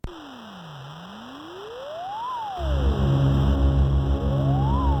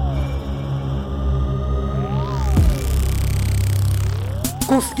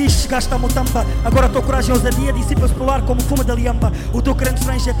seguiste, chegaste à mutamba. Agora a tua coragem e ousadia dissipa-se pelo ar como fumo da liamba. O teu crânio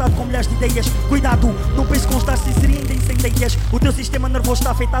será injetado com milhares de ideias. Cuidado, não penses que estás se inserir ainda em centeias. O teu sistema nervoso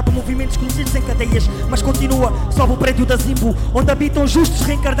está afetado, movimentos conhecidos em cadeias. Mas continua, sobe o prédio da Zimbo, onde habitam justos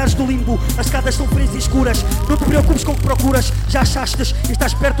reencarnados do limbo. As escadas são frias e escuras, não te preocupes com o que procuras. Já achastes,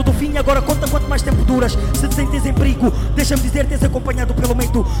 estás perto do fim, agora conta quanto mais tempo duras. Se te sentes em perigo, deixa-me dizer, tens acompanhado pelo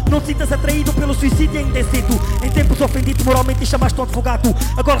medo. Não te sintas atraído pelo suicídio ainda é cedo. Em tempos ofendido moralmente e chamaste um advogado.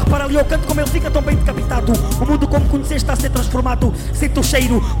 Agora repara ali ao canto como ele fica tão bem decapitado. O mundo como conheceste está a ser transformado. Sente o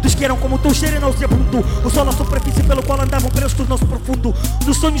cheiro dos que eram como o teu cheiro e nauseabundo. O sol, a superfície pelo qual andavam presos, tornou-se profundo.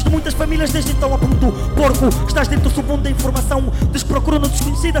 Nos sonhos de muitas famílias desde então a ponto. Porco, estás dentro do submundo da informação. Dos que procuram no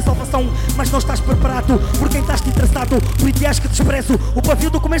desconhecido a salvação. Mas não estás preparado por quem estás-te interessado. Por ideais que desprezo. O pavio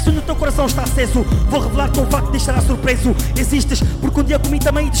do comércio no teu coração está aceso. Vou revelar-te um facto que deixará surpreso. Existes porque um dia comi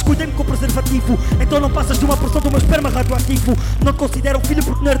também e descuidei-me com o preservativo. Então não passas de uma porção do meu esperma radioativo. Não te considero um filho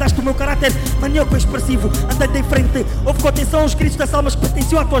porque não herdaste o meu caráter maníaco e expressivo. Andando em frente, ouve com atenção os gritos das almas que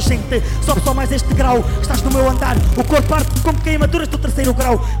pertenciam à tua gente. Sobe só mais este grau, estás no meu andar. O corpo parte como queimaduras do terceiro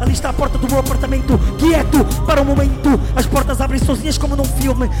grau. Ali está a porta do meu apartamento, quieto para o momento. As portas abrem sozinhas como num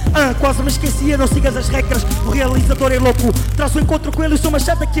filme. Quase me esquecia, não sigas as regras. O realizador é louco, traz o encontro com ele e sou mais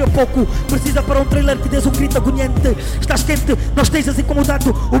chato daqui a pouco. Precisa para um trailer que dês um grito agoniante. Estás quente, não estejas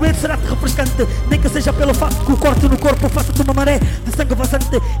incomodado. O medo será-te refrescante, nem que seja pelo facto que o corte no corpo faça-te uma maré de sangue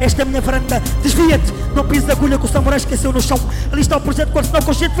vazante. Esta é a minha varanda, desvia-te. Não pises a agulha que o samurai esqueceu no chão. Ali está o projeto, quando se não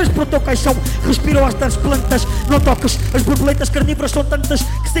consciente fez para o teu caixão. Respira as das plantas, não toques. As borboletas carnívoras são tantas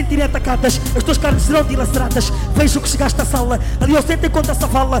que se sentirem atacadas. As tuas carnes serão dilaceradas. Vejo que chegaste à sala, ali ao centro encontra essa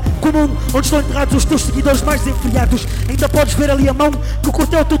vala comum, onde estão enterrados os teus seguidores mais enfriados. Ainda podes ver ali a mão que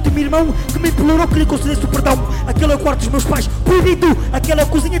cortei ao teu teu irmão, que me implorou que lhe concedesse o perdão. Aquele é o quarto dos meus pais, proibido. Aquela é a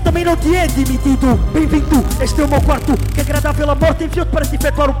cozinha, também não te é admitido. Bem-vindo, este é o meu quarto, que agradável a morte enviou-te para te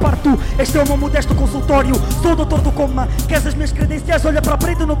efetuar o parto. Este é o meu modesto consultório, sou o doutor do coma. Queres as minhas credenciais? Olha para a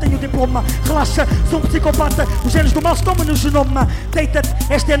parede, eu não tenho diploma. Relaxa, sou um psicopata, os genes do mal estão no genoma. Deita-te,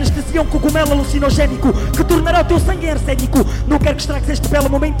 esta é anestesia, um cogumelo alucinogénico que tornará o teu sangue em arsénico. Não quero que estragues este belo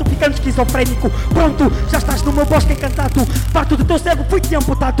momento ficando esquizofrénico. Pronto, já estás no meu bosque encantado. Parto do teu cérebro, fui-te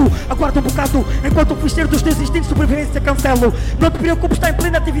amputado. Aguarda um bocado, enquanto o fluxer dos teus instintos de sobrevivência cancelo. Não te preocupes, está em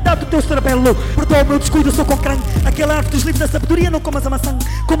plena atividade do teu cerebelo. Perdoa o meu descuido, sou concrã. Aquela árvore dos livros da sabedoria, não comas a maçã.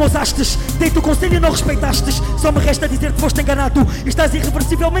 Como ousaste, dei-te o conselho e não respeitaste. Só me resta dizer que foste enganado. Estás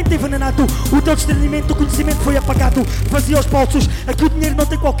irreversivelmente envenenado. O teu discernimento do conhecimento foi apagado. Vazio aos bolsos, aqui o dinheiro não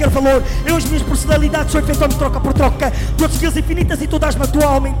tem qualquer valor. Eu as minhas personalidades sou efetuando troca por troca. Todas skills infinitas e tu dás-me a tua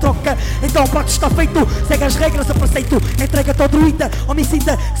alma em troca. Então o pacto está feito, segue as regras a preceito. Entrega-te ao druida,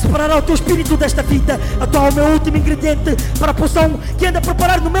 homicida, separará o teu espírito desta vida. A tua alma é o último ingrediente para a poção que anda a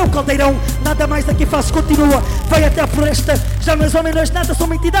preparar no meu caldeirão. Nada mais aqui fazes, continua, vai até a floresta. Já não és homem, não és nada, sou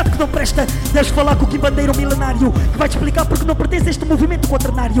uma entidade que não presta. Deves falar com o quimbandeiro milenário, que vai-te explicar porque não pertence a este movimento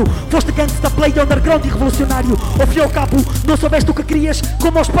quaternário. Foste gangsta, play, underground e revolucionário. Ao fim e ao cabo, não soubeste o que querias.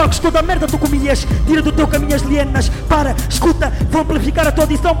 Como aos porcos toda a merda tu comias. Tira do teu caminho as lienas, para, escuta. Vou amplificar a tua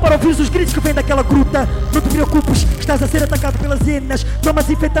audição para ouvir os gritos que vêm daquela gruta. Não te preocupes, estás a ser atacado pelas hienas. Não mas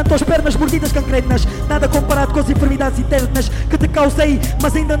infectando as pernas mordidas cancrenas. Nada comparado com as enfermidades internas que te causei,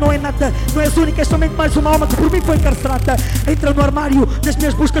 mas ainda não é nada. Não és única, és somente mais uma alma que por mim foi encarcerada. Entra no armário das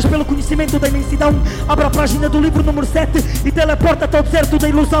minhas buscas pelo conhecimento da imensidão. Abre a página do livro número 7 e teleporta-te ao deserto da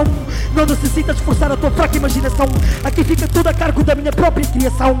ilusão. Não necessitas esforçar a tua fraca imaginação. Aqui fica tudo a cargo da minha própria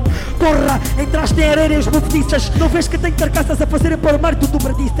criação. Porra, entraste em areias movediças. Não vês que tenho carcaças a fazerem para o mar de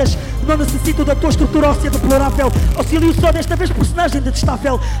dobradiças. Não necessito da tua estrutura óssea deplorável. Auxilio só desta vez personagem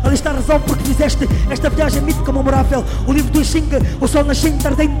detestável. Ali está a razão porque fizeste esta viagem mítica memorável. O livro do ISHING, o sol nascente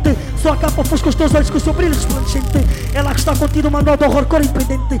ardente. Só a capa fosca os teus olhos com o seu brilho resplandecente. É lá que está contido o manual de horror cor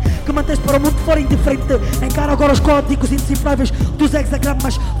independente que mantens para o mundo fora indiferente. Encara agora os códigos indecifráveis dos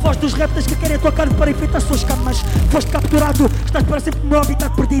hexagramas. Foge dos répteis que querem a tua carne para enfeitar as suas camas. Foste capturado, estás para sempre no meu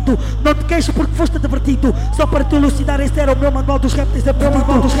habitat perdido. Não te queixes porque foste divertido. Só para te elucidar, esse era o meu manual dos répteis aprendido.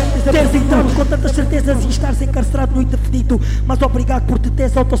 Teres entrado com tantas certezas e estares encarcerado no indefinido. Mas obrigado por te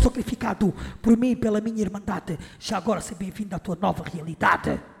teres autossacrificado por mim e pela minha irmandade. Já agora seja bem-vindo à tua nova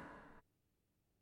realidade.